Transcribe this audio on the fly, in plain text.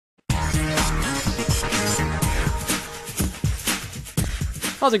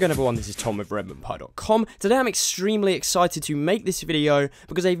How's it going, everyone? This is Tom with RedmondPie.com. Today I'm extremely excited to make this video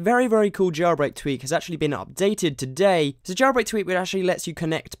because a very cool jailbreak tweak has actually been updated today. It's a jailbreak tweak which actually lets you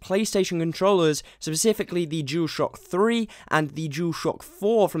connect PlayStation controllers, specifically the DualShock 3 and the DualShock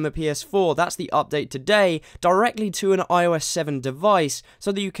 4 from the PS4, that's the update today, directly to an iOS 7 device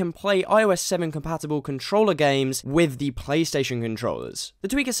so that you can play iOS 7 compatible controller games with the PlayStation controllers. The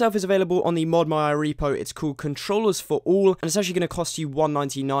tweak itself is available on the ModMyi repo. It's called Controllers for All, and it's actually going to cost you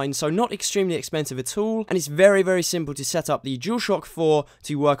 $1.99, so not extremely expensive at all, and it's very simple to set up the DualShock 4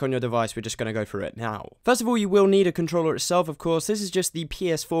 to work on your device. We're just going to go through it now. First of all, you will need a controller itself, of course. This is just the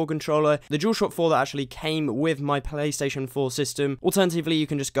PS4 controller, the DualShock 4 that actually came with my PlayStation 4 system. Alternatively, you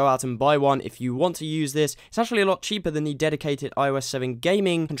can just go out and buy one if you want to use this. It's actually a lot cheaper than the dedicated iOS 7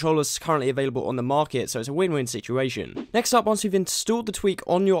 gaming controllers currently available on the market, so it's a win-win situation. Next up, once you've installed the tweak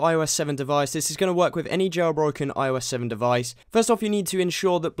on your iOS 7 device, this is going to work with any jailbroken iOS 7 device. First off, you need to ensure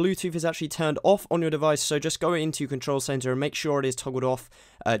that Bluetooth is actually turned off on your device, so just go into Control Center and make sure it is toggled off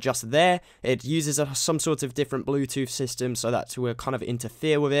just there. It uses some sort of different Bluetooth system, so that will kind of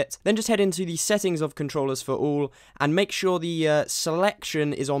interfere with it. Then just head into the settings of Controllers for All and make sure the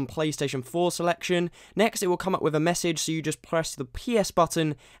selection is on PlayStation 4 selection. Next, it will come up with a message, so you just press the PS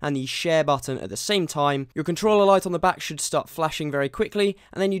button and the share button at the same time. Your controller light on the back should start flashing very quickly,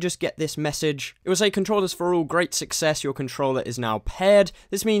 and then you just get this message. It will say Controllers for All, great success, your controller is now paired.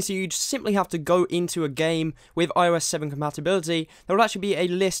 This means you just simply have to go into a game with iOS 7 compatibility. There will actually be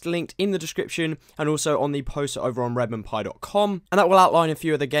a list linked in the description and also on the post over on RedmondPie.com, and that will outline a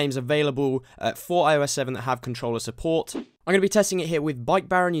few of the games available for iOS 7 that have controller support. I'm going to be testing it here with Bike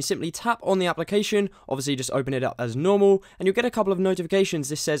Baron. You simply tap on the application, obviously just open it up as normal, and you'll get a couple of notifications.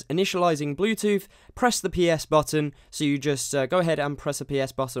 This says initializing Bluetooth, press the PS button, so you just go ahead and press the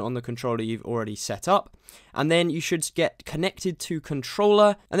PS button on the controller you've already set up, and then you should get connected to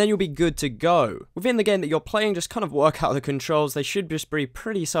controller, and then you'll be good to go. Within the game that you're playing, just kind of work out the controls. They should just be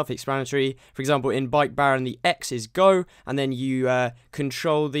pretty self-explanatory. For example, in Bike Baron, the X is go, and then you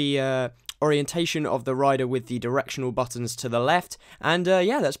control the orientation of the rider with the directional buttons to the left, and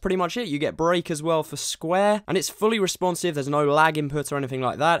yeah, that's pretty much it. You get brake as well for square, and it's fully responsive. There's no lag input or anything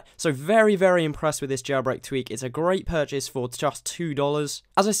like that, so very impressed with this jailbreak tweak. It's a great purchase for just $2.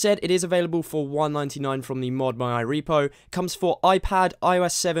 As I said, it is available for $1.99 from the ModMyi repo. It comes for iPad,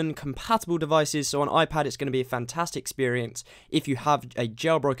 iOS 7 compatible devices, so on iPad it's going to be a fantastic experience if you have a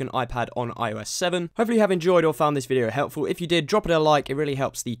jailbroken iPad on iOS 7. Hopefully you have enjoyed or found this video helpful. If you did, drop it a like, it really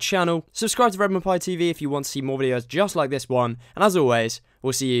helps the channel. Subscribe to Redmond Pie TV if you want to see more videos just like this one, and as always,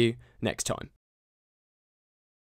 we'll see you next time.